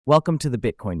Welcome to the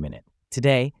Bitcoin Minute.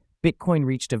 Today, Bitcoin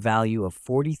reached a value of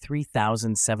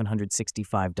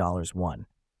 $43,765.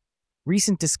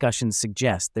 Recent discussions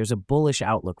suggest there's a bullish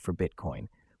outlook for Bitcoin,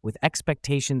 with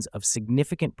expectations of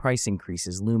significant price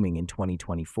increases looming in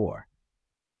 2024.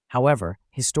 However,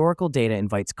 historical data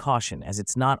invites caution as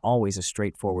it's not always a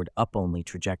straightforward up-only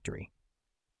trajectory.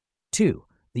 2.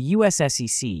 The US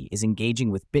SEC is engaging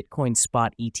with Bitcoin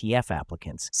spot ETF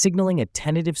applicants, signaling a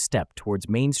tentative step towards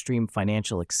mainstream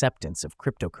financial acceptance of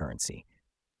cryptocurrency.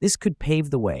 This could pave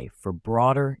the way for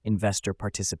broader investor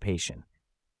participation.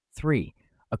 3.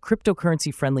 A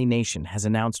cryptocurrency-friendly nation has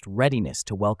announced readiness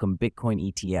to welcome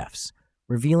Bitcoin ETFs,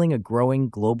 revealing a growing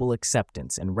global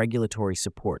acceptance and regulatory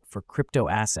support for crypto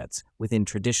assets within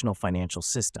traditional financial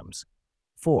systems.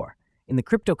 4. In the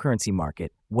cryptocurrency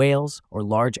market, whales, or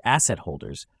large asset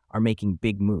holders, are making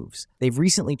big moves. They've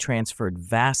recently transferred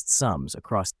vast sums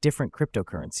across different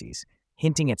cryptocurrencies,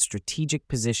 hinting at strategic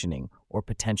positioning or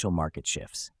potential market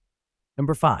shifts.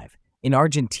 Number 5. In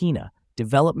Argentina,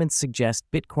 developments suggest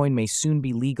Bitcoin may soon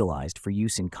be legalized for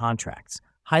use in contracts,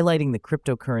 highlighting the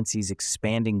cryptocurrency's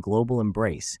expanding global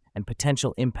embrace and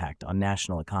potential impact on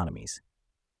national economies.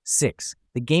 6.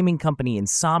 The gaming company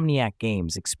Insomniac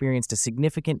Games experienced a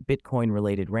significant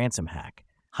Bitcoin-related ransom hack,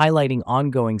 highlighting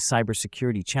ongoing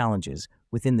cybersecurity challenges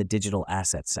within the digital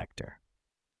asset sector.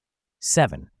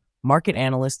 7. Market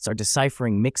analysts are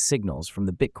deciphering mixed signals from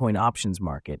the Bitcoin options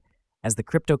market as the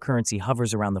cryptocurrency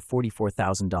hovers around the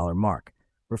 $44,000 mark,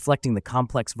 reflecting the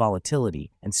complex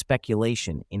volatility and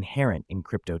speculation inherent in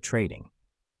crypto trading.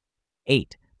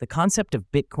 8. The concept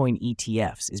of Bitcoin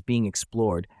ETFs is being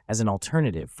explored as an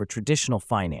alternative for traditional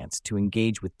finance to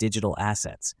engage with digital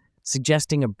assets,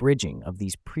 suggesting a bridging of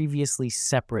these previously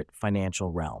separate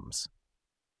financial realms.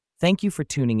 Thank you for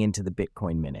tuning into the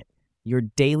Bitcoin Minute, your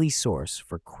daily source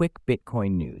for quick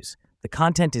Bitcoin news. The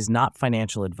content is not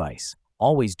financial advice.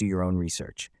 Always do your own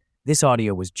research. This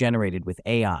audio was generated with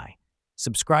AI.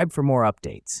 Subscribe for more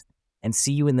updates, and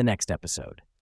see you in the next episode.